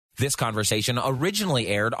This conversation originally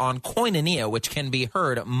aired on Koinonia, which can be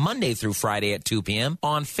heard Monday through Friday at 2 p.m.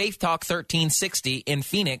 on Faith Talk 1360 in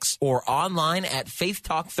Phoenix or online at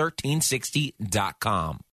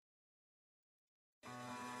faithtalk1360.com.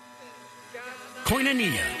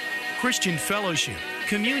 Koinonia, Christian fellowship,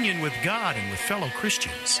 communion with God and with fellow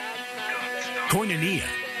Christians. Koinonia,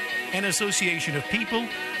 an association of people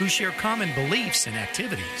who share common beliefs and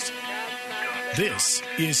activities. This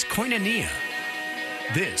is Koinonia.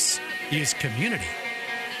 This is community.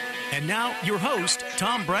 And now, your host,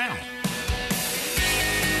 Tom Brown.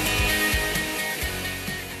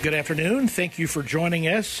 Good afternoon. Thank you for joining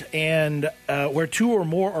us. And where two or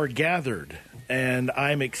more are gathered, and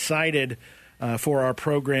I'm excited for our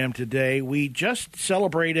program today. We just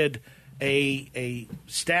celebrated a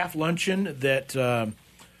staff luncheon that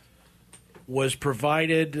was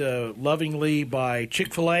provided lovingly by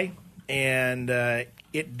Chick-fil-A, and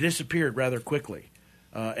it disappeared rather quickly.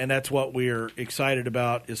 And that's what we're excited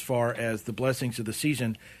about as far as the blessings of the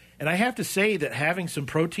season. And I have to say that having some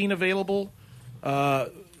protein available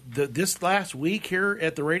this last week here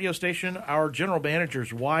at the radio station, our general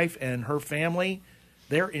manager's wife and her family,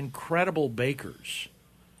 they're incredible bakers.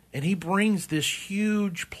 And he brings this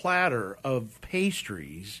huge platter of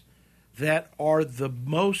pastries that are the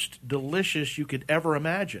most delicious you could ever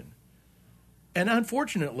imagine. And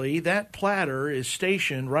unfortunately, that platter is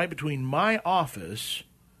stationed right between my office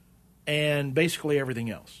and basically everything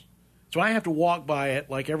else. So I have to walk by it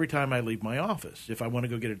like every time I leave my office. If I want to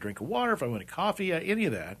go get a drink of water, if I want a coffee, any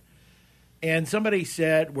of that. And somebody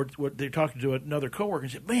said, they're talking to another coworker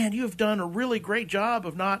and said, man, you have done a really great job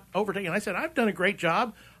of not overtaking. And I said, I've done a great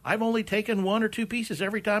job. I've only taken one or two pieces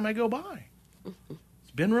every time I go by.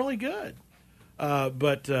 It's been really good.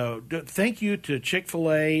 But thank you to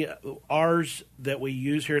Chick-fil-A, ours that we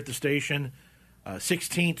use here at the station,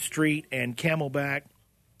 16th Street and Camelback.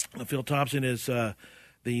 Phil Thompson is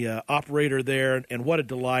the operator there, and what a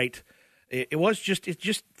delight. It's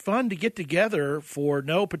just fun to get together for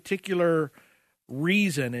no particular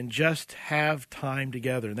reason and just have time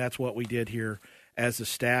together, and that's what we did here as a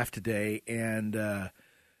staff today, and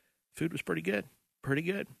food was pretty good, pretty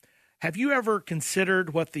good. Have you ever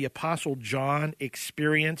considered what the Apostle John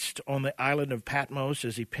experienced on the island of Patmos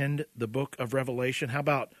as he penned the book of Revelation? How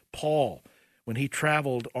about Paul when he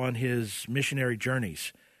traveled on his missionary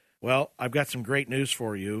journeys? Well, I've got some great news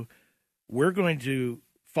for you. We're going to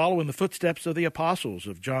follow in the footsteps of the apostles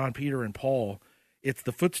of John, Peter, and Paul. It's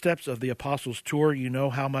the Footsteps of the Apostles Tour. You know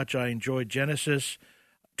how much I enjoyed Genesis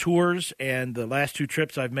tours and the last two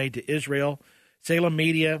trips I've made to Israel. Salem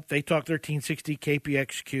Media, Faith Talk 1360,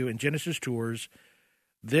 KPXQ, and Genesis Tours.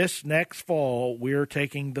 This next fall, we're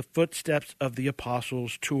taking the Footsteps of the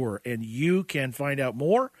Apostles Tour, and you can find out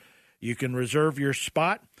more. You can reserve your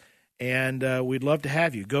spot, and we'd love to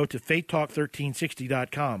have you. Go to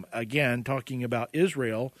faithtalk1360.com. Again, talking about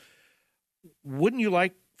Israel. Wouldn't you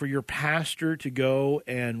like for your pastor to go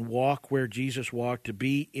and walk where Jesus walked, to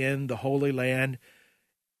be in the Holy Land?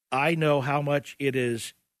 I know how much it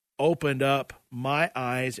is opened up my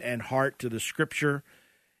eyes and heart to the Scripture,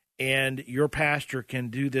 and your pastor can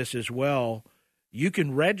do this as well. You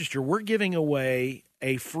can register. We're giving away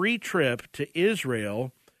a free trip to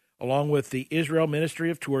Israel along with the Israel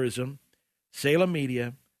Ministry of Tourism, Salem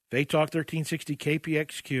Media, Faith Talk 1360,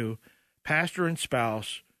 KPXQ, pastor and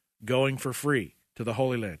spouse going for free to the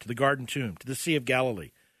Holy Land, to the Garden Tomb, to the Sea of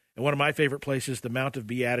Galilee, and one of my favorite places, the Mount of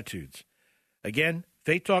Beatitudes. Again,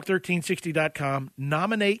 faithtalk1360.com.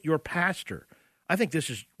 Nominate your pastor. I think this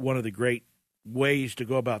is one of the great ways to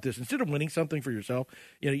go about this. Instead of winning something for yourself,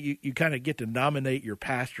 you kind of get to nominate your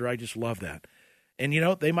pastor. I just love that. And,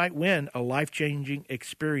 they might win a life-changing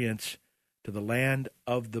experience to the land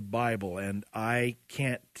of the Bible. And I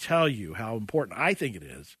can't tell you how important I think it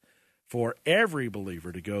is for every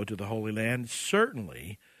believer to go to the Holy Land,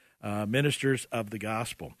 certainly ministers of the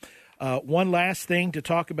gospel. One last thing to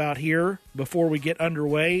talk about here before we get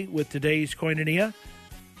underway with today's Koinonia.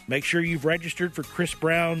 Make sure you've registered for Chris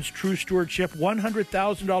Brown's True Stewardship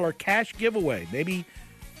 $100,000 cash giveaway. Maybe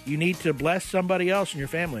you need to bless somebody else in your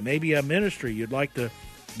family. Maybe a ministry you'd like to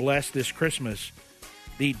bless this Christmas.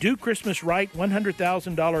 The Do Christmas Right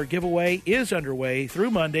 $100,000 giveaway is underway through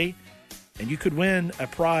Monday, and you could win a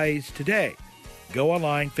prize today. Go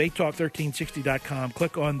online, faithtalk1360.com,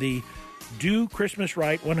 click on the Do Christmas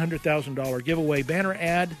Right $100,000 giveaway banner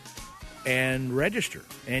ad, and register.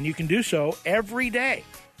 And you can do so every day.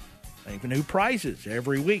 Even new prizes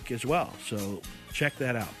every week as well. So check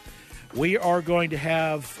that out. We are going to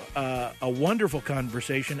have a wonderful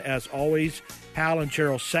conversation. As always, Hal and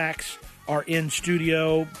Cheryl Saks are in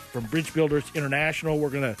studio from Bridge Builders International. We're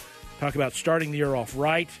going to talk about starting the year off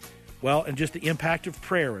right, well, and just the impact of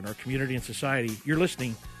prayer in our community and society. You're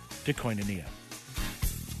listening to Koinonia.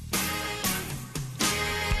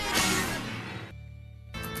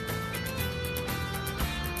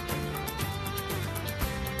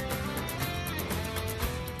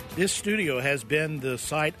 This studio has been the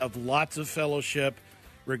site of lots of fellowship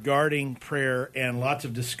regarding prayer and lots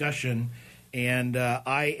of discussion, and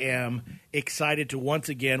I am excited to once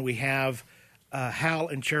again, we have Hal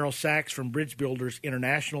and Cheryl Saks from Bridge Builders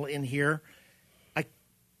International in here.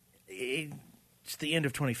 It's the end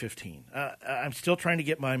of 2015. I'm still trying to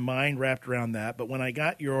get my mind wrapped around that, but when I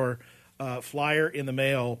got your flyer in the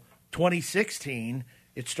mail, 2016,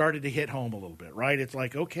 it started to hit home a little bit, right? It's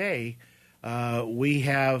like, okay, we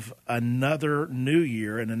have another new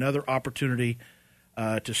year and another opportunity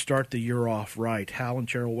to start the year off right. Hal and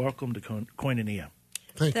Cheryl, welcome to Koinonia.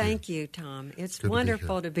 Thank you, Tom. It's good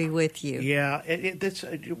wonderful to be with you. Yeah,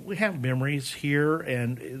 we have memories here,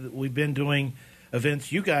 and we've been doing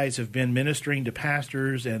events. You guys have been ministering to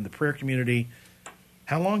pastors and the prayer community.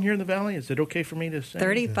 How long here in the Valley? Is it okay for me to say?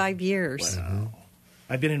 35 years. Wow.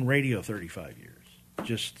 I've been in radio 35 years.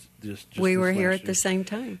 Just we were here at the same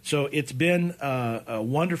time. So it's been a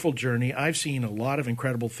wonderful journey. I've seen a lot of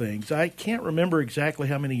incredible things. I can't remember exactly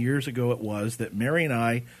how many years ago it was that Mary and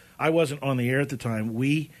I wasn't on the air at the time,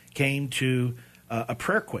 we came to a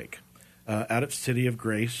prayer quake out of City of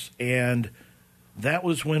Grace, and that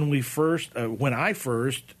was when I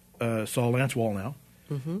first saw Lance Wallnow,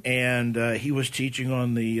 and he was teaching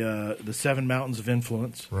on the 7 Mountains of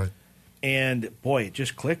Influence. Right. And, boy, it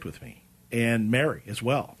just clicked with me. And Mary as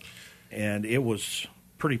well. And it was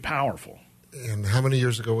pretty powerful. And how many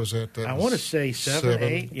years ago was that? I want to say 7,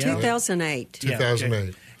 8. Yeah. 2008. 2008. Yeah,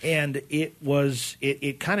 okay. And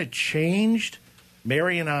it kind of changed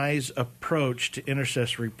Mary and I's approach to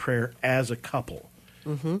intercessory prayer as a couple.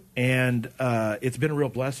 Mm-hmm. And it's been a real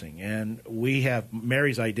blessing. And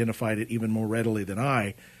Mary's identified it even more readily than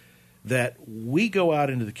I, that we go out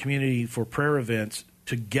into the community for prayer events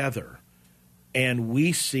together, and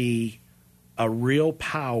we see a real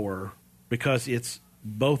power because it's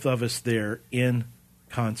both of us there in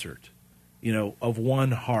concert, of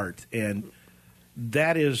one heart. And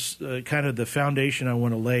that is kind of the foundation I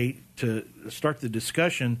want to lay to start the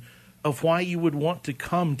discussion of why you would want to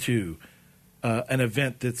come to an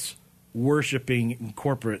event that's worshiping in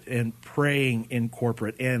corporate and praying in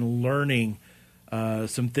corporate and learning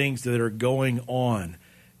some things that are going on,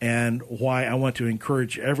 and why I want to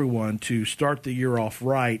encourage everyone to start the year off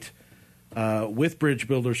right with Bridge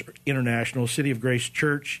Builders International, City of Grace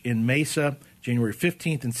Church in Mesa, January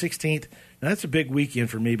 15th and 16th. Now, that's a big weekend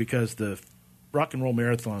for me because the Rock and Roll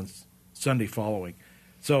Marathon's Sunday following.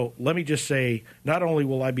 So let me just say, not only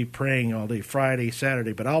will I be praying all day Friday,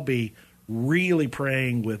 Saturday, but I'll be really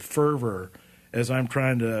praying with fervor as I'm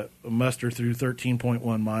trying to muster through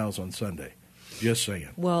 13.1 miles on Sunday. Just saying.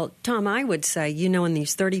 Well, Tom, I would say, in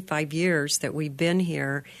these 35 years that we've been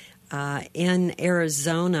here in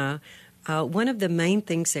Arizona, one of the main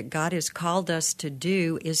things that God has called us to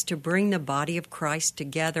do is to bring the body of Christ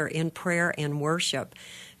together in prayer and worship,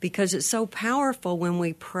 because it's so powerful when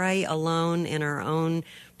we pray alone in our own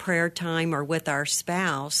prayer time or with our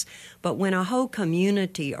spouse. But when a whole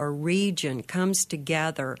community or region comes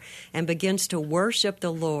together and begins to worship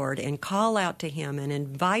the Lord and call out to Him and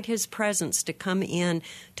invite His presence to come in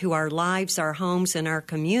to our lives, our homes, and our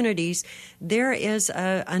communities, there is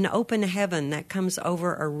an open heaven that comes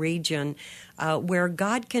over a region where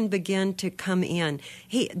God can begin to come in.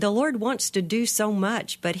 The Lord wants to do so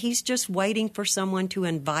much, but He's just waiting for someone to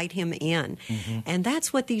invite Him in. Mm-hmm. And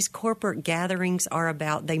that's what these corporate gatherings are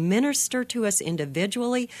about. They minister to us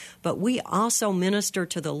individually, but we also minister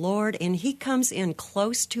to the Lord, and He comes in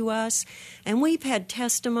close to us. And we've had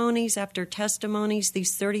testimonies after testimonies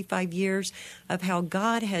these 35 years of how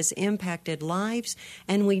God has impacted lives,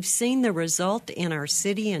 and we've seen the result in our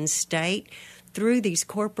city and state through these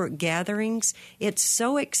corporate gatherings. It's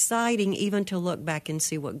so exciting even to look back and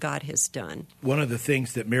see what God has done. One of the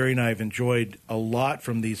things that Mary and I have enjoyed a lot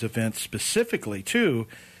from these events specifically, too,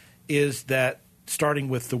 is that starting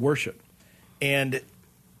with the worship. And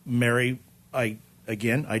Mary, I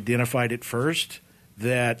again identified it first,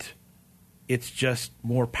 that it's just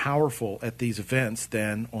more powerful at these events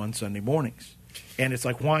than on Sunday mornings. And it's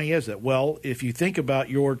like, why is that? Well, if you think about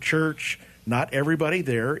your church, not everybody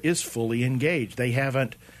there is fully engaged.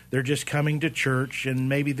 They're just coming to church, and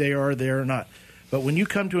maybe they are there or not. But when you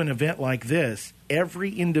come to an event like this,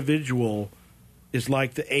 every individual is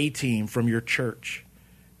like the A-team from your church,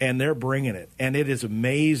 and they're bringing it. And it is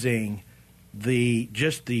amazing the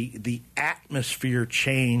atmosphere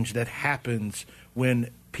change that happens when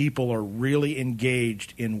people are really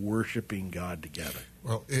engaged in worshiping God together?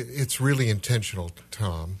 Well, it's really intentional,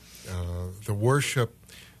 Tom. The worship,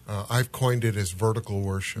 I've coined it as vertical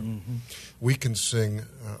worship. Mm-hmm. We can sing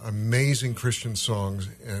amazing Christian songs,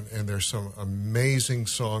 and there's some amazing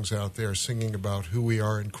songs out there singing about who we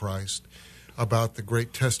are in Christ, about the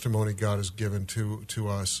great testimony God has given to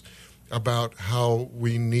us, about how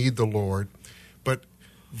we need the Lord. But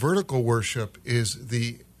vertical worship is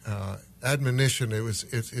the admonition.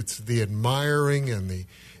 It's the admiring and the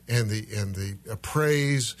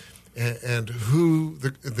praise and who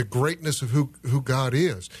the greatness of who God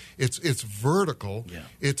is. It's vertical. Yeah.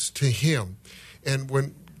 It's to Him. And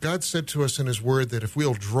when God said to us in His Word that if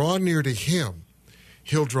we'll draw near to Him,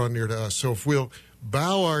 He'll draw near to us. So if we'll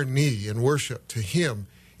bow our knee and worship to Him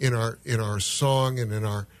in our song and in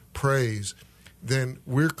our praise, then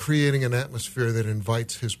we're creating an atmosphere that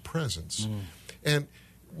invites His presence. Mm. And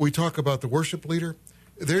we talk about the worship leader.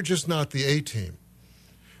 They're just not the A-team.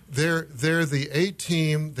 They're the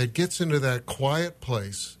A-team that gets into that quiet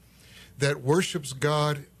place that worships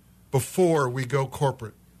God before we go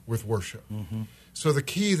corporate with worship. Mm-hmm. So the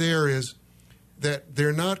key there is that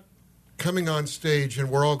they're not coming on stage and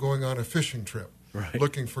we're all going on a fishing trip. Right.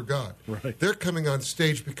 Looking for God. Right. They're coming on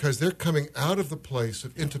stage because they're coming out of the place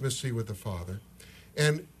of intimacy with the Father.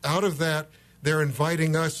 And out of that, they're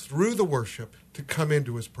inviting us through the worship to come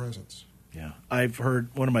into His presence. Yeah. I've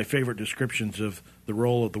heard one of my favorite descriptions of the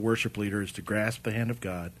role of the worship leader is to grasp the hand of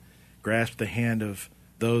God, grasp the hand of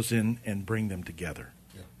those in, and bring them together.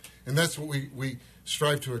 Yeah. And that's what we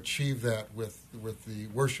strive to achieve that with the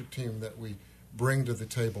worship team that we bring to the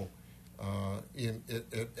table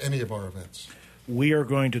at any of our events. We are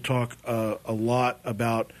going to talk a lot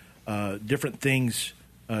about different things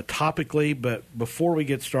topically, but before we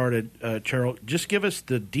get started, Cheryl, just give us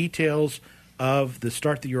the details of the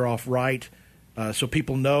Start the Year Off Right so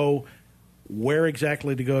people know where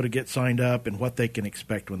exactly to go to get signed up and what they can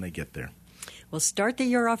expect when they get there. Well, Start the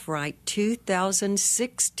Year Off Right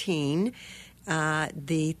 2016.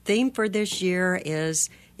 The theme for this year is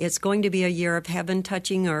it's going to be a year of heaven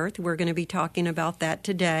touching earth. We're going to be talking about that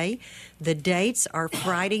today. The dates are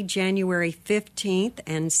Friday, January 15th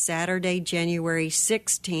and Saturday, January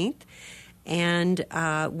 16th. And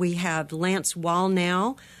we have Lance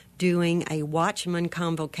Wallnow doing a Watchman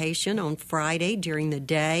convocation on Friday during the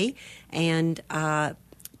day, and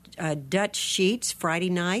Dutch Sheets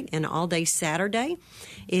Friday night and all day Saturday.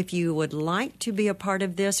 If you would like to be a part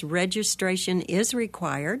of this, registration is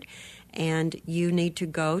required, and you need to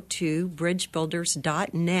go to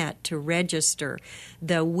bridgebuilders.net to register.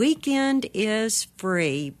 The weekend is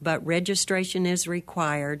free, but registration is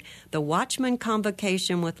required. The Watchman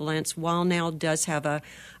convocation with Lance Wallnow does have a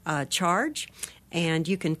charge, and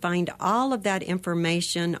you can find all of that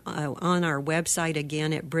information on our website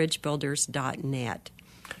again at bridgebuilders.net.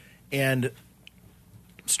 And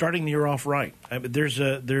starting the year off right, let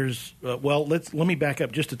me back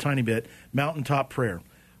up just a tiny bit. Mountaintop Prayer.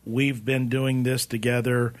 We've been doing this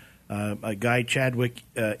together. A guy, Chadwick,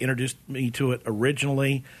 introduced me to it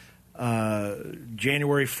originally.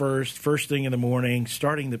 January 1st, first thing in the morning,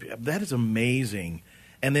 that is amazing.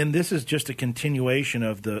 And then this is just a continuation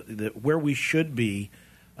of the where we should be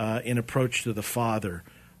in approach to the Father.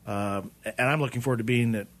 And I'm looking forward to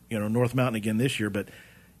being at North Mountain again this year. But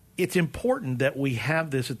it's important that we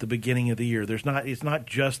have this at the beginning of the year. It's not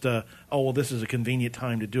just this is a convenient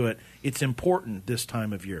time to do it. It's important this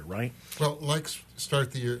time of year, right? Well, like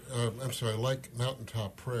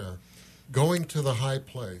Mountaintop Prayer, going to the high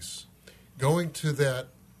place, going to that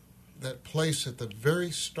place at the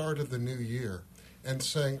very start of the new year, and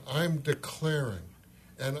saying, I'm declaring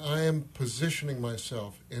and I am positioning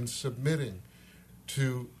myself in submitting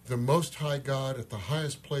to the Most High God at the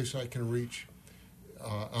highest place I can reach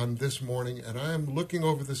on this morning, and I am looking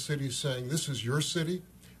over the city saying, this is your city,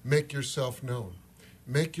 make yourself known.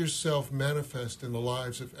 Make yourself manifest in the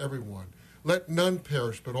lives of everyone. Let none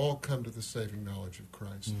perish, but all come to the saving knowledge of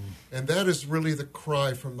Christ. And that is really the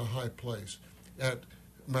cry from the high place at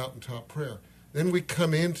Mountaintop Prayer. Then we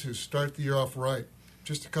come in to Start the Year Off Right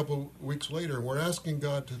just a couple of weeks later, and we're asking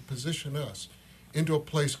God to position us into a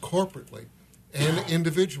place corporately and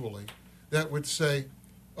individually that would say,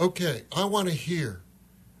 okay, I want to hear,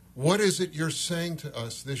 what is it you're saying to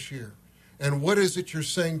us this year? And what is it you're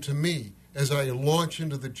saying to me as I launch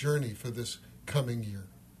into the journey for this coming year?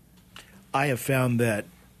 I have found that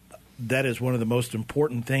is one of the most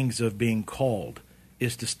important things of being called,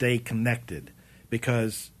 is to stay connected.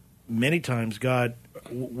 Because many times God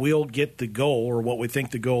will get the goal, or what we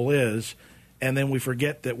think the goal is, and then we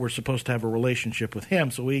forget that we're supposed to have a relationship with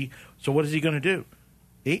Him. So what is He going to do?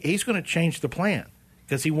 He's going to change the plan.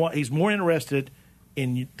 because he's more interested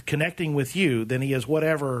in connecting with you than he is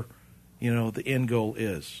whatever, the end goal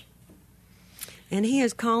is. And he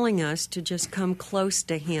is calling us to just come close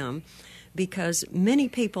to him, because many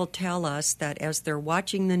people tell us that as they're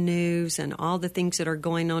watching the news and all the things that are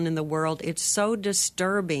going on in the world, it's so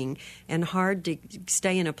disturbing and hard to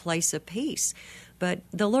stay in a place of peace. But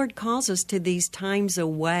the Lord calls us to these times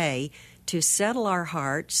away to settle our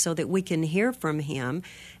hearts so that we can hear from him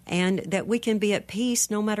and that we can be at peace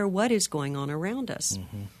no matter what is going on around us.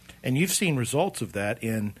 Mm-hmm. And you've seen results of that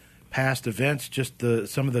in past events, just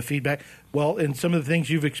some of the feedback, and some of the things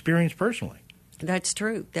you've experienced personally. That's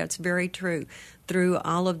true. That's very true. Through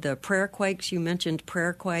all of the prayer quakes, you mentioned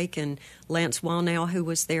Prayer Quake and Lance Wallnow, who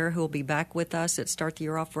was there, who will be back with us at Start the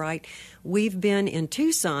Year Off Right. We've been in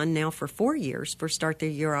Tucson now for 4 years for Start the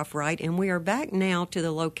Year Off Right, and we are back now to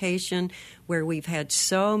the location where we've had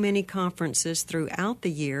so many conferences throughout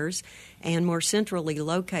the years and more centrally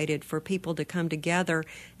located for people to come together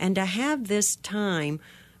and to have this time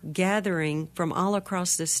gathering from all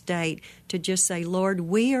across the state to just say, Lord,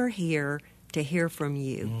 we are here to hear from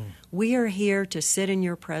you. We are here to sit in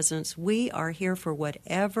your presence. We are here for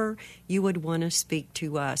whatever you would want to speak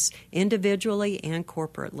to us, individually and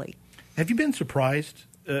corporately. Have you been surprised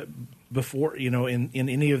before, in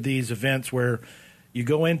any of these events where you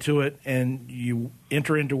go into it and you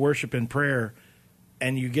enter into worship and prayer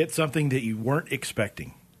and you get something that you weren't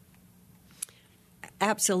expecting?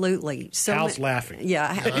 Absolutely. Hal's laughing.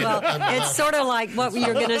 Yeah. Well, it's sort of like what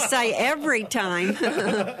you're going to say every time.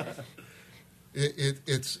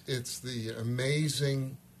 It's the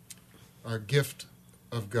amazing gift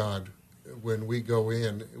of God when we go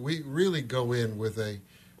in. We really go in with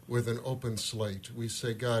an open slate. We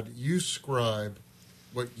say, God, you scribe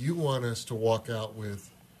what you want us to walk out with,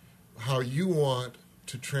 how you want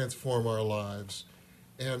to transform our lives.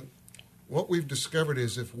 And what we've discovered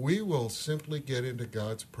is if we will simply get into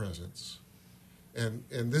God's presence, and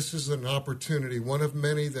this is an opportunity, one of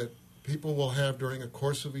many that people will have during a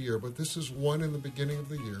course of a year, but this is one in the beginning of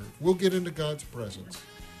the year. We'll get into God's presence.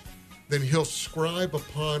 Then he'll scribe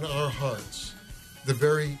upon our hearts the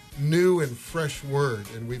very new and fresh word.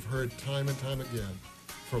 And we've heard time and time again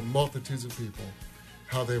from multitudes of people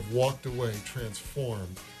how they've walked away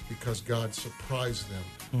transformed because God surprised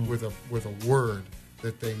them with a word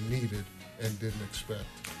that they needed and didn't expect.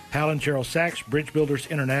 Hal and Cheryl Saks, Bridge Builders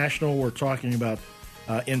International. We're talking about,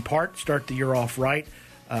 in part, Start the Year Off Right.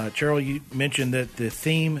 Cheryl, you mentioned that the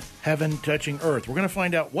theme, Heaven Touching Earth. We're going to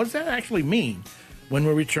find out, what does that actually mean when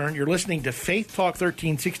we return? You're listening to Faith Talk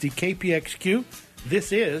 1360 KPXQ.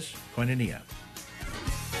 This is Koinonia.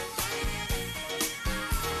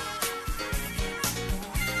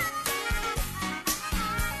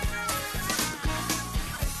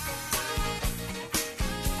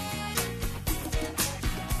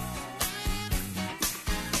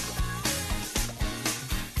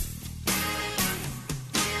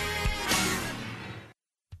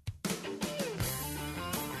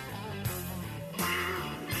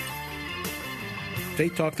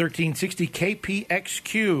 Faith Talk 1360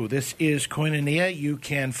 KPXQ. This is Koinonia. You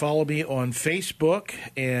can follow me on Facebook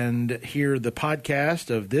and hear the podcast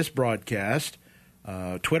of this broadcast.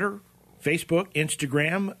 Twitter, Facebook,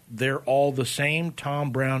 Instagram, they're all the same. Tom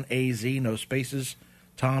Brown AZ, no spaces.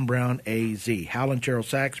 Tom Brown AZ. Hal and Cheryl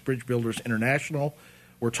Saks, Bridge Builders International.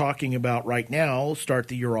 We're talking about right now, Start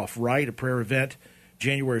the Year Off Right, a prayer event,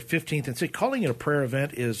 January 15th. And calling it a prayer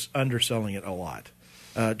event is underselling it a lot.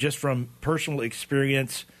 Just from personal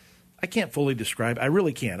experience, I can't fully describe. I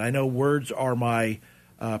really can't. I know words are my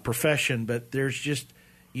profession, but there's just,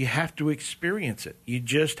 you have to experience it. You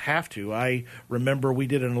just have to. I remember we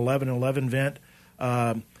did an 11/11 event.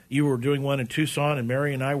 You were doing one in Tucson, and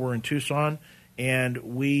Mary and I were in Tucson, and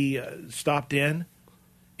we stopped in,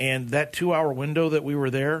 and that 2-hour window that we were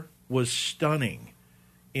there was stunning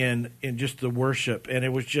in just the worship, and it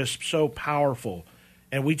was just so powerful,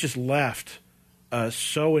 and we just left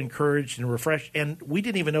so encouraged and refreshed, and we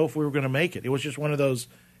didn't even know if we were going to make it. It was just one of those,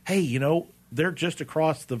 hey, they're just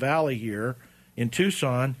across the valley here in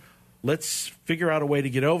Tucson. Let's figure out a way to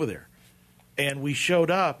get over there. And we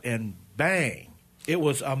showed up, and bang, it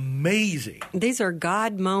was amazing. These are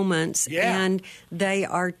God moments, and they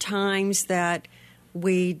are times that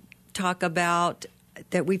we talk about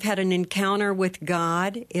that we've had an encounter with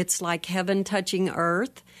God. It's like heaven touching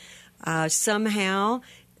earth. Somehow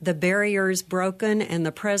the barrier is broken, and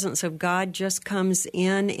the presence of God just comes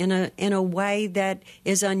in a way that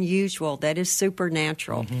is unusual, that is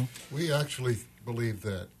supernatural. Mm-hmm. We actually believe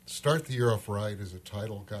that Start the Year Off Right is a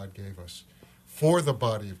title God gave us for the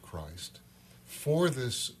body of Christ, for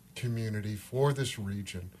this community, for this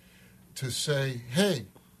region, to say, hey,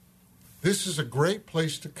 this is a great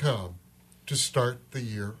place to come to start the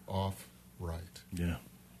year off right. Yeah.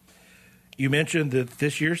 You mentioned that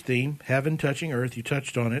this year's theme, Heaven Touching Earth, you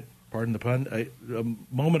touched on it, pardon the pun,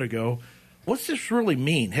 a moment ago. What's this really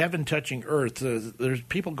mean, Heaven Touching Earth? There's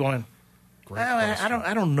people going,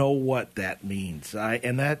 I don't know what that means.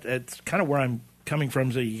 That's kind of where I'm coming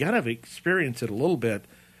from. So you got to experience it a little bit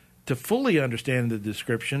to fully understand the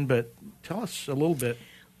description, but tell us a little bit.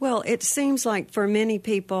 Well, it seems like for many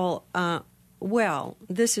people,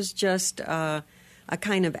 this is just a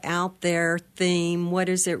kind of out there theme. What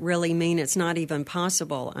does it really mean? It's not even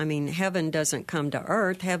possible. I mean, heaven doesn't come to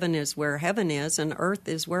earth. Heaven is where heaven is, and earth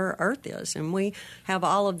is where earth is. And we have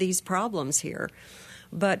all of these problems here.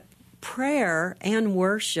 But prayer and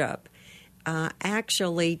worship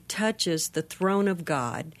actually touches the throne of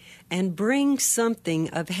God and brings something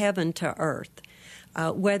of heaven to earth.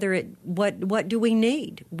 What do we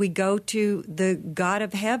need? We go to the God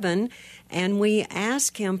of heaven and we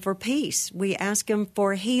ask Him for peace. We ask Him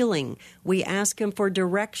for healing. We ask Him for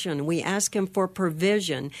direction. We ask Him for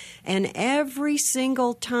provision. And every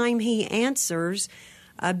single time He answers,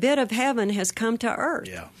 a bit of heaven has come to earth.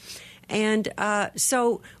 Yeah. And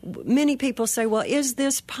so many people say, well, is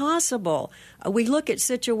this possible? We look at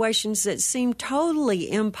situations that seem totally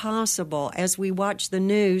impossible as we watch the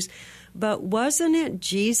news. But wasn't it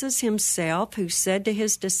Jesus Himself who said to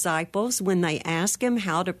His disciples when they asked Him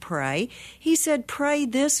how to pray? He said, pray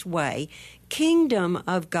this way, Kingdom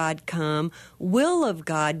of God come, will of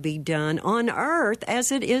God be done on earth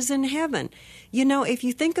as it is in heaven. You know, if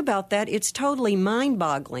you think about that, it's totally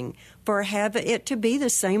mind-boggling for it to be the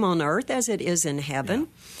same on earth as it is in heaven. Yeah.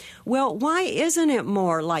 Well, why isn't it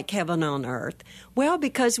more like heaven on earth? Well,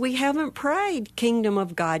 because we haven't prayed, Kingdom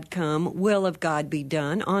of God come, will of God be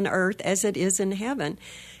done on earth as it is in heaven.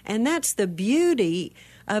 And that's the beauty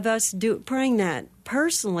of us praying that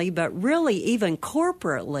personally, but really even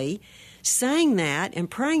corporately, saying that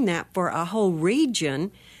and praying that for a whole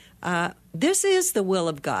region. This is the will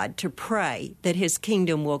of God, to pray that His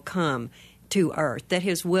kingdom will come to earth, that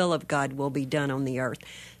His will of God will be done on the earth.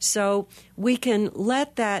 So we can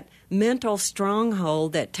let that mental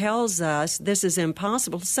stronghold that tells us this is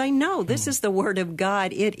impossible say, no, this is the Word of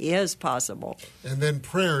God. It is possible. And then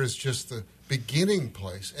prayer is just the beginning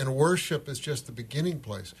place, and worship is just the beginning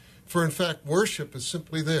place. For in fact, worship is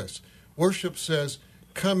simply this. Worship says,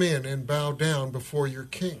 come in and bow down before your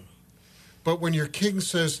king. But when your king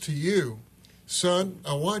says to you, son,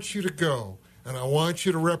 I want you to go, and I want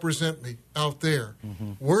you to represent me out there.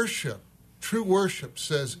 Mm-hmm. Worship, true worship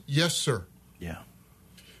says, yes, sir. Yeah.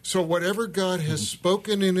 So whatever God has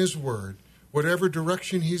spoken in His Word, whatever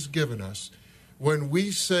direction He's given us, when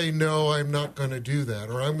we say, no, I'm not going to do that,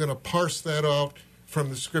 or I'm going to parse that out from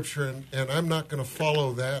the Scripture, and I'm not going to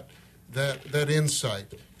follow that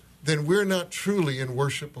insight, then we're not truly in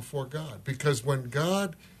worship before God. Because when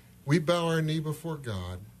we bow our knee before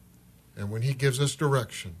God, and when He gives us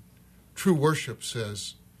direction, true worship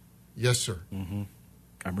says, yes, sir. Mm-hmm.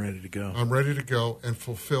 I'm ready to go. I'm ready to go and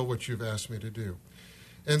fulfill what you've asked me to do.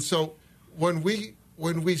 And so when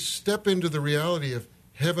we step into the reality of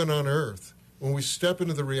heaven on earth, when we step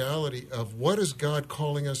into the reality of what is God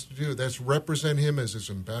calling us to do, that's represent Him as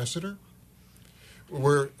His ambassador.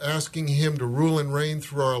 We're asking Him to rule and reign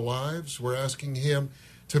through our lives. We're asking Him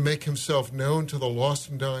to make Himself known to the lost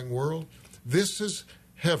and dying world. This is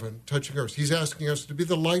heaven touching earth. He's asking us to be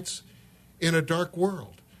the lights in a dark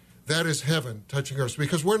world. That is heaven touching earth,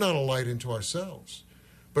 because we're not a light into ourselves,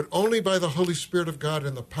 but only by the Holy Spirit of God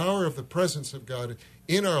and the power of the presence of God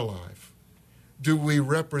in our life do we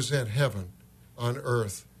represent heaven on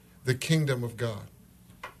earth, the kingdom of God.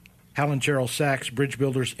 Hal and Cheryl Saks, Bridge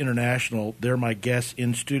Builders International, they're my guests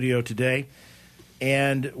in studio today.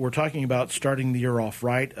 And we're talking about starting the year off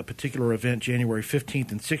right, a particular event January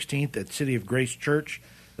 15th and 16th at City of Grace Church,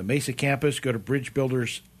 the Mesa campus. Go to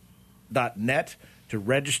bridgebuilders.net to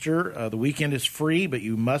register. The weekend is free, but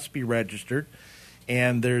you must be registered.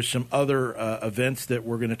 And there's some other events that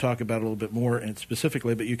we're going to talk about a little bit more and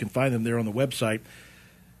specifically, but you can find them there on the website.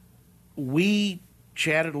 We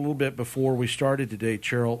chatted a little bit before we started today,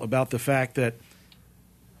 Cheryl, about the fact that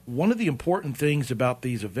one of the important things about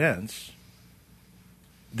these events,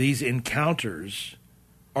 these encounters,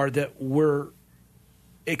 are that we're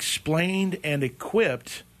explained and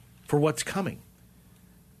equipped for what's coming.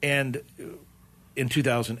 And in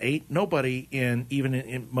 2008, nobody even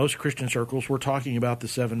in most Christian circles were talking about the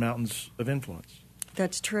 7 mountains of influence.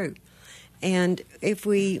 That's true. And if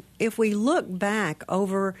we look back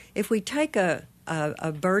over, if we take a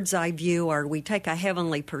bird's eye view, or we take a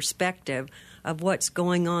heavenly perspective of what's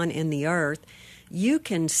going on in the earth, you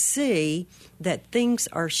can see that things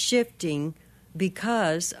are shifting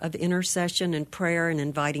because of intercession and prayer and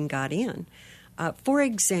inviting God in. For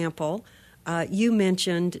example, you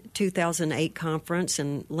mentioned 2008 conference,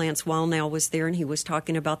 and Lance Wallnau was there, and he was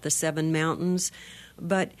talking about the 7 mountains.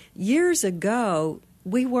 But years ago,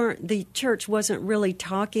 the church wasn't really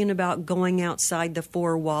talking about going outside the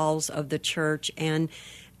 4 walls of the church and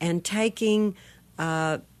taking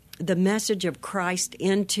the message of Christ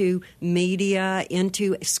into media,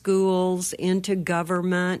 into schools, into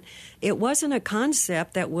government. It wasn't a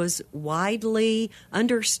concept that was widely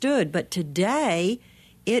understood, but today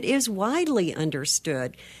it is widely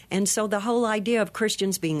understood. And so the whole idea of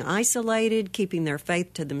Christians being isolated, keeping their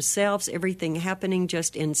faith to themselves, everything happening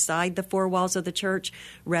just inside the 4 walls of the church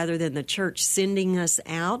rather than the church sending us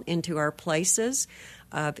out into our places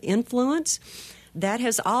of influence, that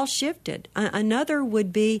has all shifted. Another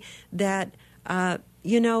would be that,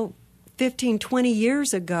 15, 20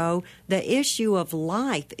 years ago, the issue of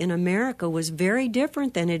life in America was very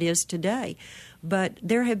different than it is today. But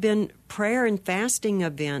there have been prayer and fasting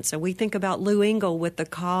events. And we think about Lou Engle with the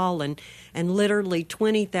call and literally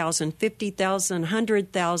 20,000, 50,000,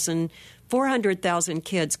 100,000, 400,000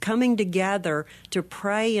 kids coming together to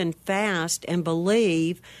pray and fast and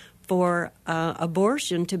believe for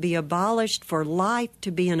abortion to be abolished, for life to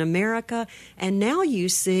be in America. And now you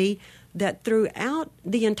see that throughout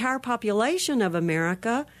the entire population of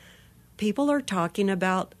America, people are talking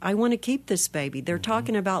about, I want to keep this baby. They're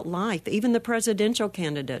talking about life. Even the presidential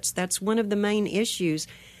candidates, that's one of the main issues.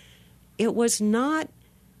 It was not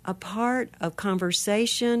a part of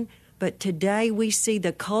conversation, but today we see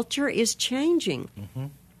the culture is changing.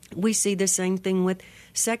 We see the same thing with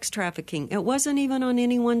sex trafficking. It wasn't even on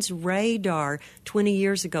anyone's radar 20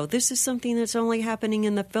 years ago. This is something that's only happening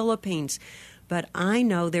in the Philippines. But I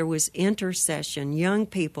know there was intercession. Young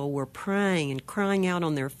people were praying and crying out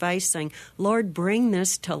on their face saying, Lord, bring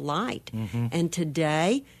this to light. And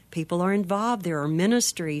today, people are involved. There are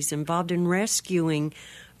ministries involved in rescuing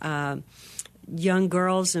young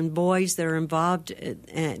girls and boys that are involved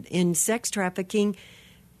in sex trafficking.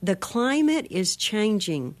 The climate is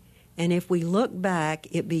changing. And if we look back,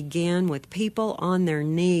 it began with people on their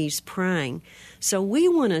knees praying. So we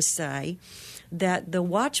want to say that the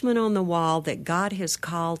watchman on the wall that God has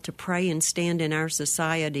called to pray and stand in our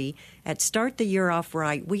society, at Start the Year Off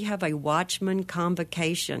Right, we have a watchman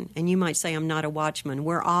convocation. And you might say, I'm not a watchman.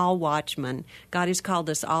 We're all watchmen. God has called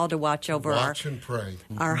us all to watch over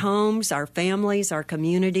our homes, our families, our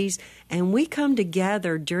communities. And we come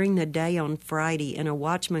together during the day on Friday in a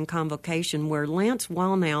watchman convocation where Lance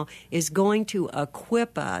Wallnau is going to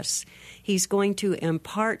equip us. He's going to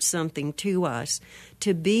impart something to us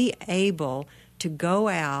to be able to go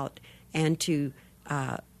out and to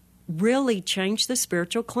really change the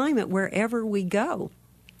spiritual climate wherever we go.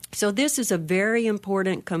 So this is a very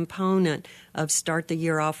important component of Start the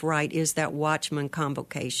Year Off Right, is that watchman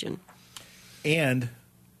convocation. And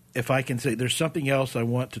if I can say, there's something else I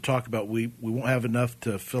want to talk about. We won't have enough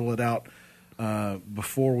to fill it out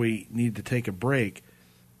before we need to take a break.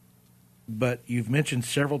 But you've mentioned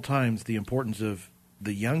several times the importance of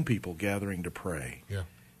the young people gathering to pray. Yeah.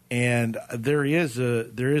 And there is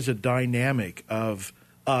a dynamic of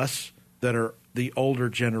us that are the older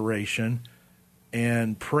generation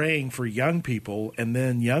and praying for young people, and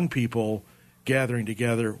then young people gathering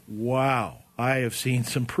together. Wow, I have seen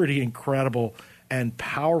some pretty incredible and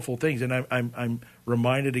powerful things. And I'm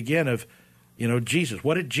reminded again of, Jesus.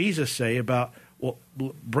 What did Jesus say about,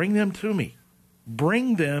 bring them to me.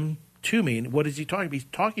 Bring them to me. And what is he talking about? He's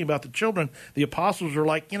talking about the children. The apostles are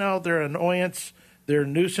like, they're an annoyance. They're a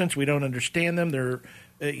nuisance. We don't understand them. They're,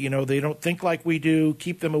 they don't think like we do.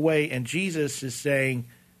 Keep them away. And Jesus is saying,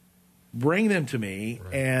 bring them to me.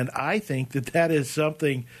 Right. And I think that is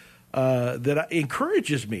something that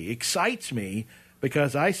encourages me, excites me,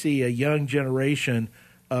 because I see a young generation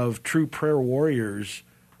of true prayer warriors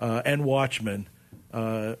and watchmen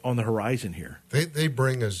on the horizon here. They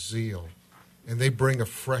bring a zeal, and they bring a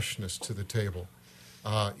freshness to the table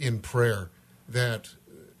in prayer that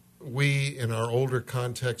we, in our older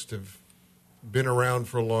context, have been around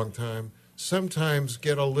for a long time, sometimes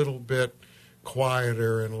get a little bit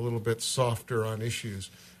quieter and a little bit softer on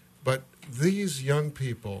issues. But these young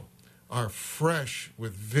people are fresh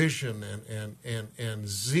with vision and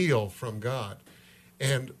zeal from God.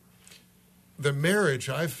 And the marriage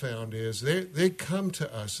I've found is they come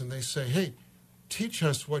to us and they say, hey, teach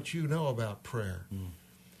us what you know about prayer.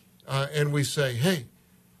 And we say, hey,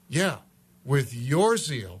 yeah, with your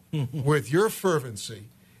zeal, with your fervency,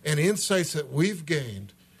 and insights that we've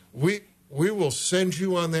gained, we will send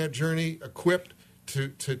you on that journey equipped to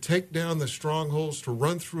take down the strongholds, to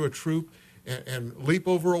run through a troop, and leap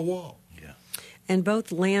over a wall. Yeah. And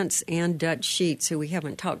both Lance and Dutch Sheets, who we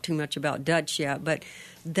haven't talked too much about Dutch yet, but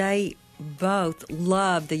they both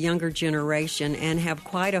love the younger generation and have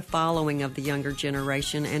quite a following of the younger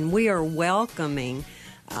generation. And we are welcoming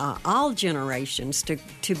all generations to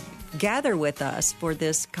gather with us for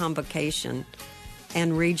this convocation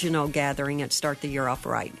and regional gathering at Start the Year Off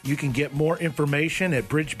Right. You can get more information at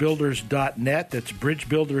bridgebuilders.net. That's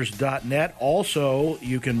bridgebuilders.net. Also,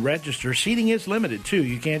 you can register. Seating is limited, too.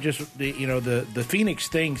 You can't just, the Phoenix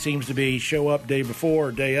thing seems to be show up day before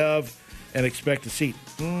or day of and expect a seat.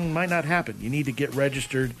 Might not happen. You need to get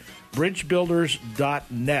registered.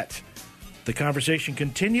 bridgebuilders.net. The conversation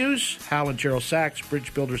continues. Hal and Cheryl Saks,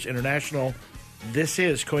 Bridge Builders International. This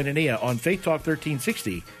is Koinonia on Faith Talk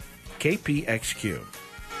 1360, KPXQ.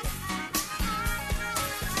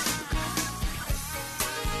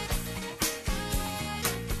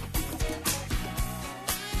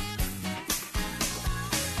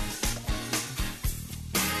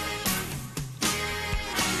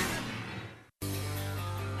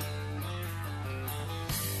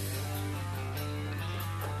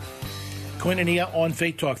 Koinonia on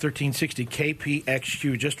Faith Talk 1360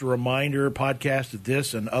 KPXQ. Just a reminder, podcast of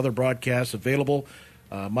this and other broadcasts available.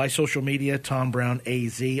 My social media, Tom Brown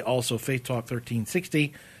AZ, also Faith Talk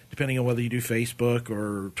 1360, depending on whether you do Facebook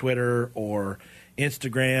or Twitter or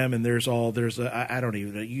Instagram. And I don't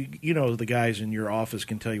even, you know, the guys in your office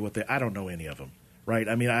can tell you I don't know any of them, right?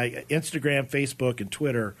 I mean, Instagram, Facebook, and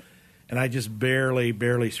Twitter, and I just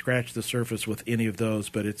barely scratch the surface with any of those.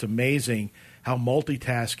 But it's amazing how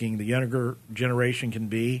multitasking the younger generation can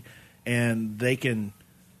be, and they can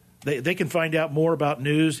find out more about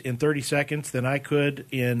news in 30 seconds than I could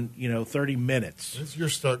in 30 minutes. You're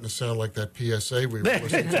starting to sound like that PSA we were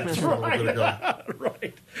listening to just a little bit ago.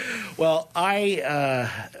 Right. Well,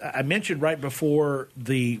 I mentioned right before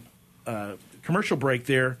the commercial break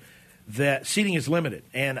there that seating is limited,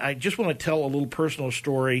 and I just want to tell a little personal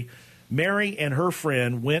story. Mary and her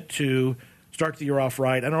friend went to Start the Year Off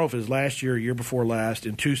Right. I don't know if it was last year or year before last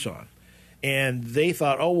in Tucson. And they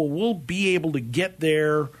thought, we'll be able to get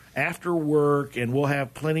there after work and we'll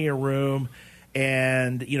have plenty of room.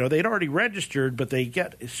 And, they'd already registered, but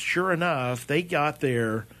sure enough, they got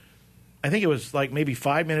there, I think it was like maybe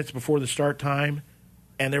 5 minutes before the start time,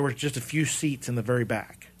 and there was just a few seats in the very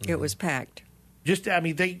back. It was packed.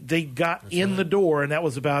 They got in the door, and that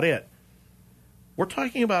was about it. We're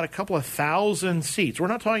talking about a couple of thousand seats. We're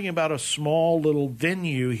not talking about a small little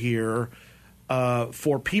venue here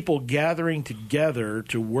for people gathering together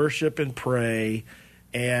to worship and pray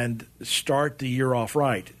and start the year off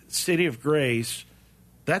right. City of Grace,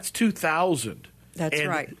 that's 2,000. That's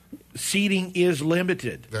right. Seating is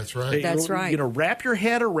limited. That's right. That's right. Wrap your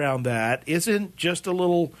head around that. Isn't just a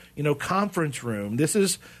little, conference room. This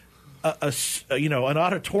is an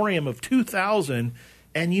auditorium of 2,000.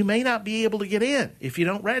 And you may not be able to get in if you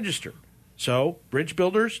don't register. So,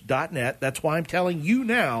 bridgebuilders.net, that's why I'm telling you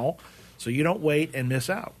now, so you don't wait and miss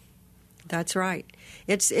out. That's right.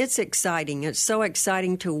 It's exciting. It's so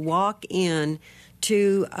exciting to walk in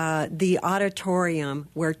to the auditorium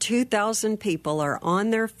where 2,000 people are on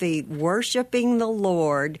their feet worshiping the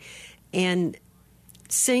Lord and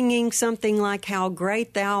singing something like How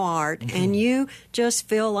Great Thou Art, and you just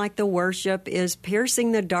feel like the worship is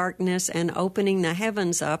piercing the darkness and opening the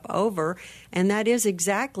heavens up over, and that is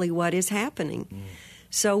exactly what is happening.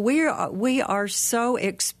 So we are so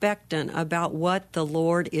expectant about what the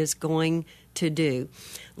Lord is going to do.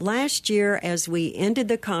 Last year, as we ended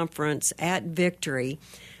the conference at Victory,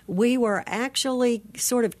 we were actually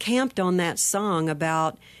sort of camped on that song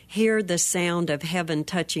about hear the sound of heaven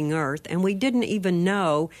touching earth, and we didn't even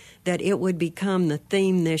know that it would become the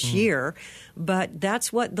theme this year, but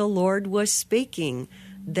that's what the Lord was speaking,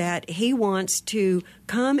 that He wants to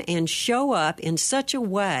come and show up in such a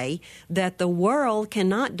way that the world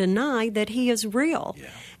cannot deny that He is real. Yeah.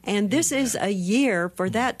 And this is a year for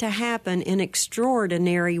that to happen in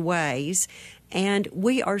extraordinary ways, and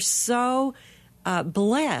we are so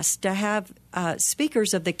blessed to have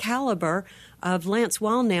speakers of the caliber of Lance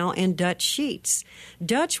Wallnow and Dutch Sheets.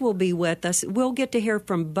 Dutch will be with us. We'll get to hear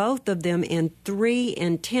from both of them in 3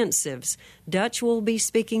 intensives. Dutch will be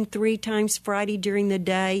speaking 3 times Friday during the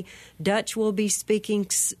day. Dutch will be speaking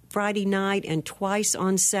Friday night and twice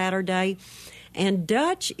on Saturday. And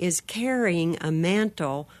Dutch is carrying a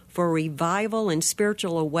mantle for revival and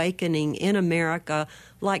spiritual awakening in America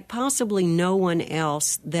like possibly no one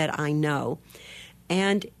else that I know.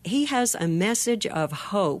 And he has a message of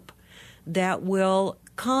hope that will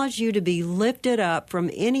cause you to be lifted up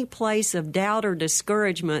from any place of doubt or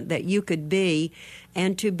discouragement that you could be,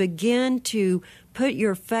 and to begin to put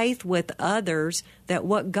your faith with others that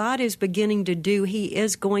what God is beginning to do, He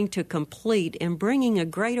is going to complete in bringing a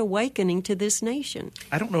great awakening to this nation.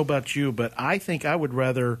 I don't know about you, but I think I would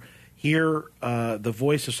rather hear the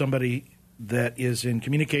voice of somebody that is in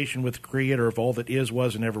communication with the Creator of all that is,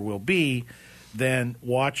 was, and ever will be, than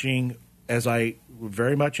watching, as I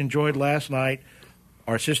very much enjoyed last night,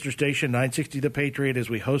 our sister station, 960 The Patriot, as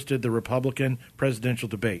we hosted the Republican presidential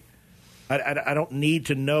debate. I don't need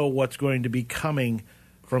to know what's going to be coming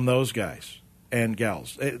from those guys and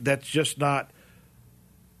gals. That's just not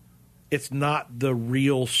 – it's not the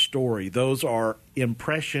real story. Those are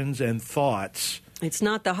impressions and thoughts. It's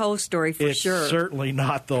not the whole story for sure. It's certainly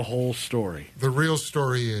not the whole story. The real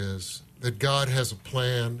story is that God has a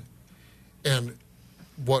plan, and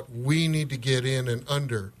what we need to get in and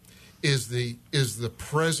under is the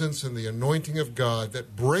presence and the anointing of God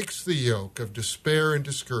that breaks the yoke of despair and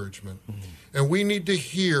discouragement. Mm-hmm. And we need to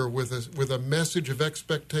hear with a message of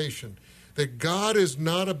expectation that God has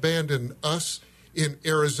not abandoned us in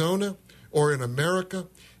Arizona or in America,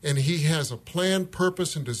 and He has a plan,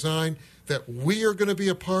 purpose, and design that we are going to be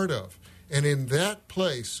a part of. And in that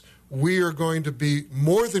place, we are going to be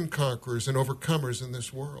more than conquerors and overcomers in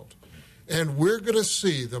this world. And we're going to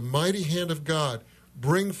see the mighty hand of God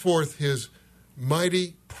bring forth His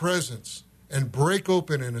mighty presence and break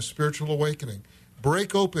open in a spiritual awakening,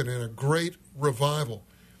 break open in a great revival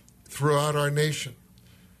throughout our nation.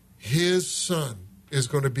 His Son is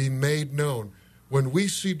going to be made known. When we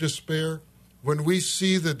see despair, when we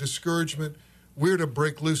see the discouragement, we're to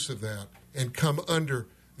break loose of that and come under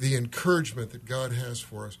the encouragement that God has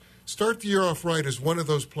for us. Start the year off right is one of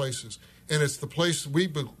those places, and it's the place we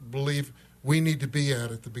believe we need to be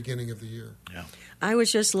at the beginning of the year. Yeah. I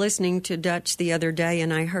was just listening to Dutch the other day,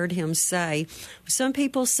 and I heard him say, some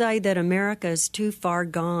people say that America is too far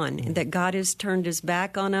gone, and that God has turned His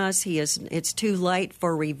back on us. It's too late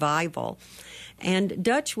for revival. And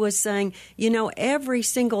Dutch was saying, every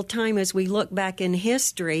single time as we look back in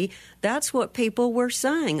history, that's what people were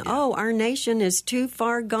saying. Yeah. Oh, our nation is too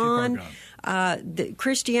far gone.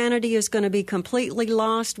 Christianity is going to be completely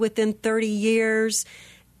lost within 30 years.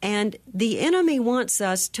 And the enemy wants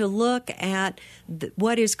us to look at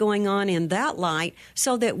what is going on in that light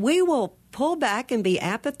so that we will pull back and be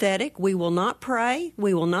apathetic. We will not pray.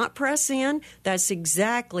 We will not press in. That's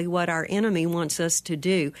exactly what our enemy wants us to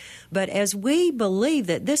do. But as we believe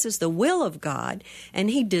that this is the will of God and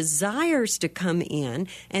He desires to come in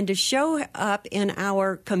and to show up in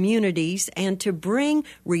our communities and to bring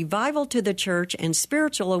revival to the church and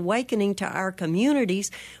spiritual awakening to our communities,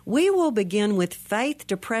 we will begin with faith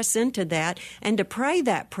to press into that and to pray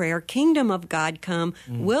that prayer, kingdom of God come,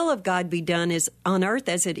 will of God be done on earth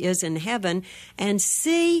as it is in heaven, and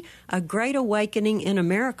see a great awakening in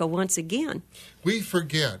America once again. We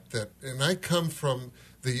forget that, and I come from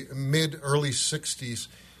the mid-early 60s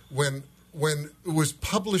when it was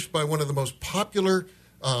published by one of the most popular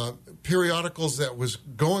periodicals that was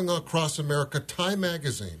going across America, Time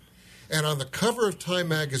Magazine. And on the cover of Time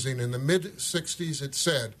Magazine in the mid-60s, it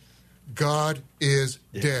said, God is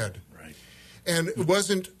dead. Right. And it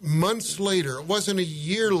wasn't months later, it wasn't a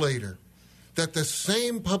year later, that the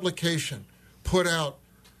same publication put out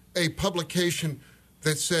a publication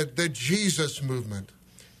that said the Jesus movement.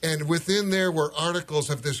 And within there were articles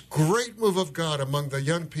of this great move of God among the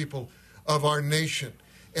young people of our nation,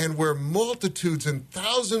 and where multitudes and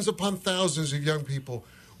thousands upon thousands of young people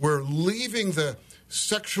were leaving the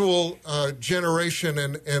sexual generation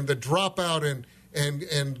and the dropout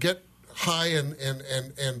and get high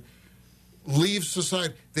and leave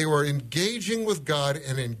society. They were engaging with God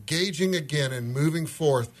and engaging again and moving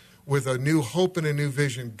forth with a new hope and a new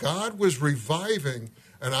vision. God was reviving,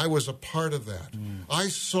 and I was a part of that. I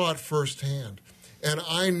saw it firsthand. And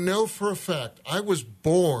I know for a fact I was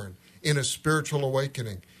born in a spiritual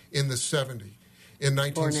awakening in the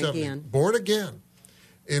 1970s. Born again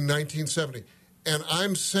in 1970. And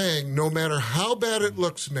I'm saying no matter how bad it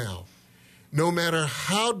looks now, no matter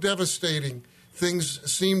how devastating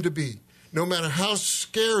things seem to be, no matter how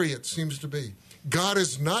scary it seems to be, God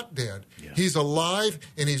is not dead. Yeah. He's alive,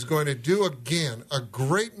 and He's going to do again a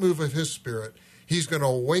great move of His Spirit. He's going to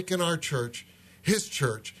awaken our church, His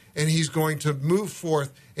church, and He's going to move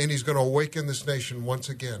forth, and He's going to awaken this nation once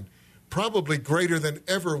again, probably greater than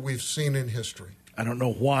ever we've seen in history. I don't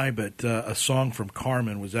know why, but a song from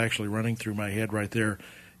Carmen was actually running through my head right there.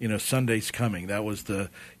 Sunday's coming. That was the,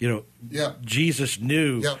 Jesus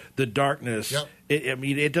knew the darkness.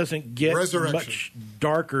 It doesn't get much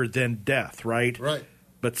darker than death, right? Right.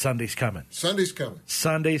 But Sunday's coming. Sunday's coming.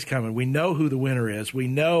 Sunday's coming. We know who the winner is. We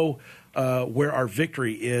know where our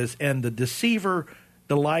victory is. And the deceiver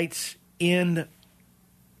delights in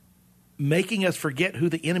making us forget who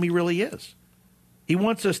the enemy really is. He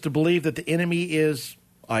wants us to believe that the enemy is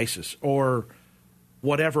ISIS or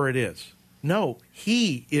whatever it is. No,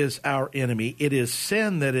 he is our enemy. It is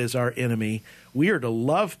sin that is our enemy. We are to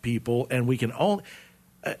love people, and we can only...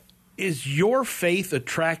 is your faith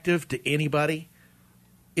attractive to anybody?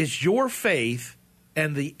 Is your faith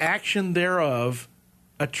and the action thereof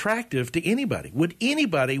attractive to anybody? Would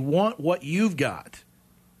anybody want what you've got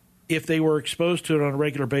if they were exposed to it on a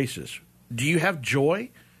regular basis? Do you have joy?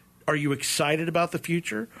 Are you excited about the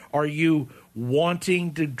future? Are you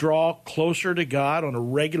wanting to draw closer to God on a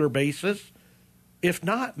regular basis? If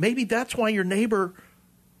not, maybe that's why your neighbor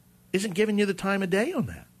isn't giving you the time of day on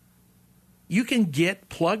that. You can get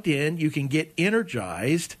plugged in, you can get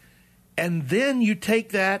energized, and then you take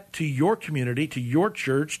that to your community, to your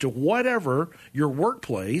church, to whatever, your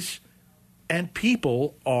workplace, and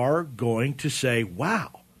people are going to say,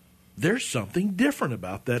 wow, there's something different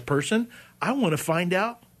about that person. I want to find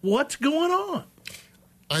out what's going on.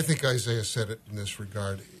 I think Isaiah said it in this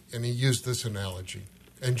regard, and he used this analogy,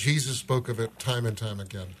 and Jesus spoke of it time and time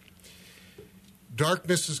again.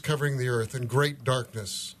 Darkness is covering the earth, and great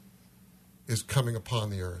darkness is coming upon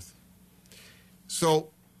the earth. So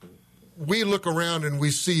we look around and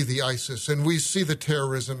we see the ISIS, and we see the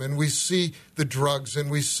terrorism, and we see the drugs, and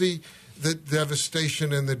we see the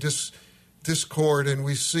devastation and the discord, and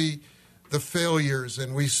we see the failures,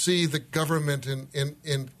 and we see the government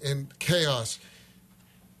in chaos.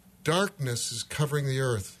 Darkness is covering the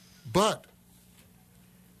earth. But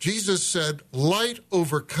Jesus said, light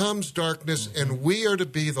overcomes darkness, and we are to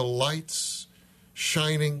be the lights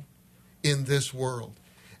shining in this world.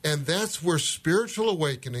 And that's where spiritual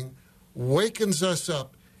awakening wakens us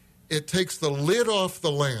up. It takes the lid off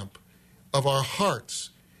the lamp of our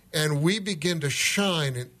hearts, and we begin to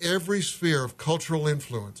shine in every sphere of cultural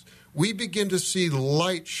influence. We begin to see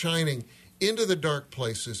light shining into the dark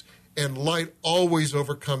places, and light always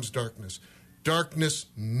overcomes darkness. Darkness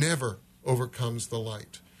never overcomes the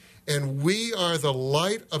light. And we are the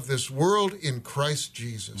light of this world in Christ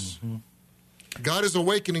Jesus. Mm-hmm. God is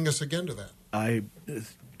awakening us again to that. I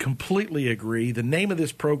completely agree. The name of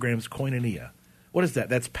this program is Koinonia. What is that?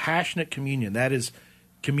 That's passionate communion. That is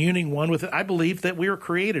communing one with... I believe that we are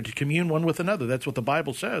created to commune one with another. That's what the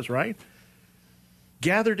Bible says, right?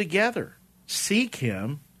 Gather together. Seek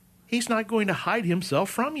him. He's not going to hide himself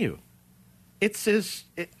from you. It says...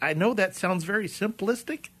 I know that sounds very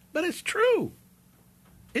simplistic, but it's true.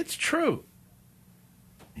 It's true.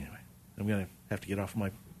 Anyway, I'm going to have to get off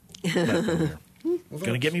my platform here. It's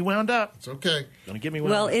going to get me wound up. It's okay. Going to get me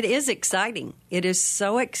wound up. Well, it is exciting. It is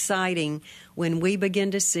so exciting when we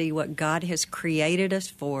begin to see what God has created us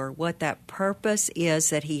for, what that purpose is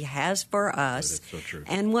that he has for us. That is so true.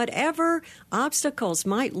 And whatever obstacles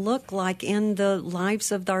might look like in the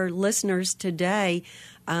lives of our listeners today,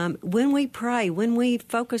 when we pray, when we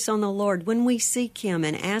focus on the Lord, when we seek him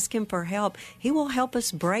and ask him for help, he will help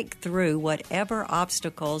us break through whatever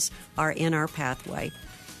obstacles are in our pathway.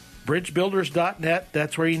 Bridgebuilders.net,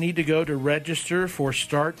 that's where you need to go to register for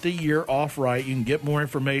Start the Year Off Right. You can get more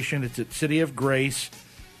information. It's at City of Grace,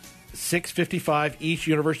 655 East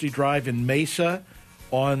University Drive in Mesa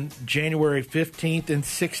on January 15th and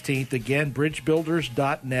 16th. Again,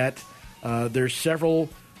 bridgebuilders.net. There's several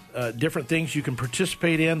different things you can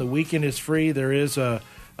participate in. The weekend is free. There is some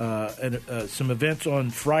events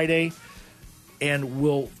on Friday. And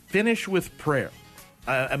we'll finish with prayer.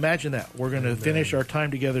 Imagine that. We're going to finish our time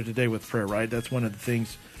together today with prayer, right? That's one of the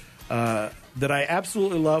things that I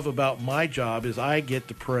absolutely love about my job is I get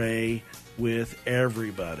to pray with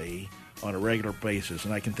everybody on a regular basis,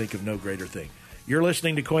 and I can think of no greater thing. You're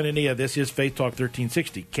listening to Koinonia. This is Faith Talk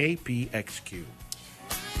 1360, KPXQ.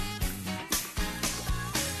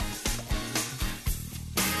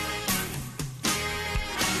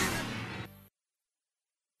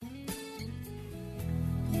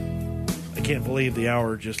 I can't believe the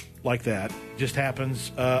hour just like that just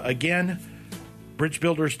happens. Again,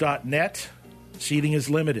 bridgebuilders.net. Seating is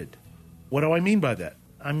limited. What do I mean by that?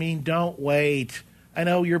 I mean, don't wait. I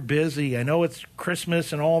know you're busy. I know it's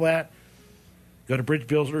Christmas and all that. Go to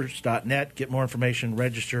bridgebuilders.net. Get more information.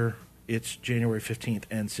 Register. It's January 15th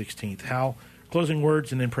and 16th. Hal, closing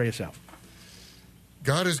words and then pray us out.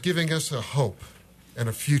 God is giving us a hope and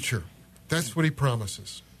a future. That's what he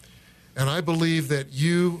promises. And I believe that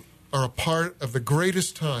you are a part of the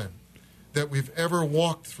greatest time that we've ever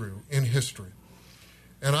walked through in history.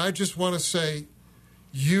 And I just want to say,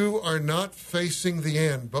 you are not facing the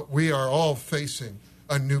end, but we are all facing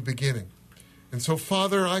a new beginning. And so,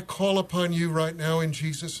 Father, I call upon you right now in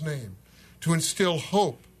Jesus' name to instill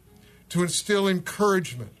hope, to instill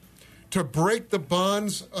encouragement, to break the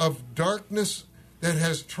bonds of darkness that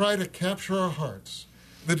has tried to capture our hearts,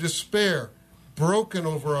 the despair broken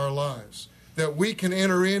over our lives, that we can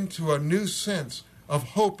enter into a new sense of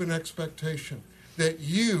hope and expectation, that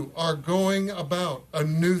you are going about a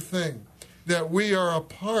new thing, that we are a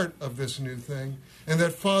part of this new thing, and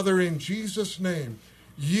that, Father, in Jesus' name,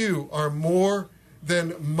 you are more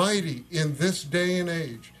than mighty in this day and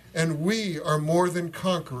age, and we are more than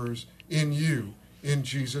conquerors in you, in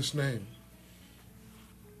Jesus' name.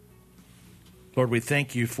 Lord, we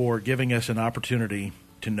thank you for giving us an opportunity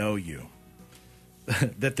to know you.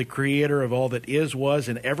 That the creator of all that is, was,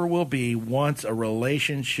 and ever will be wants a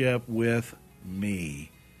relationship with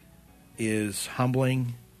me is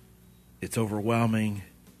humbling, it's overwhelming,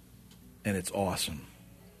 and it's awesome.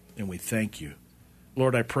 And we thank you.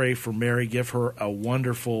 Lord, I pray for Mary. Give her a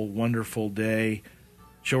wonderful, wonderful day.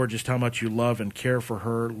 Show her just how much you love and care for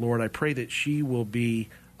her. Lord, I pray that she will be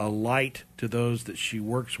a light to those that she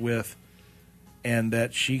works with, and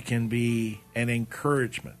that she can be an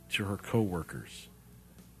encouragement to her coworkers.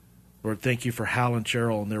 Lord, thank you for Hal and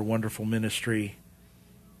Cheryl and their wonderful ministry.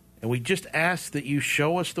 And we just ask that you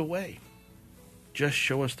show us the way. Just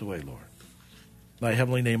show us the way, Lord. In thy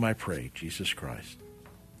heavenly name I pray, Jesus Christ.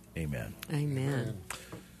 Amen. Amen.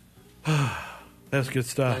 That's good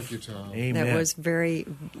stuff. Thank you, Tom. Amen. That was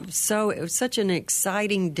it was such an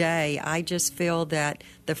exciting day. I just feel that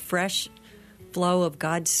the fresh flow of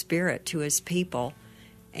God's Spirit to his people.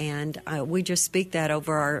 And we just speak that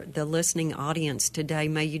over the listening audience today.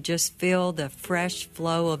 May you just feel the fresh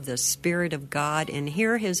flow of the Spirit of God and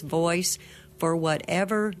hear his voice for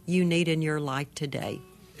whatever you need in your life today.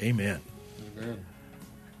 Amen. Amen.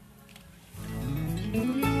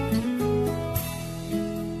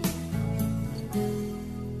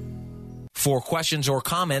 For questions or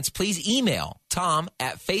comments, please email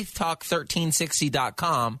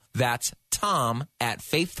Tom@faithtalk1360.com. That's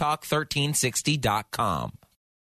Tom@faithtalk1360.com.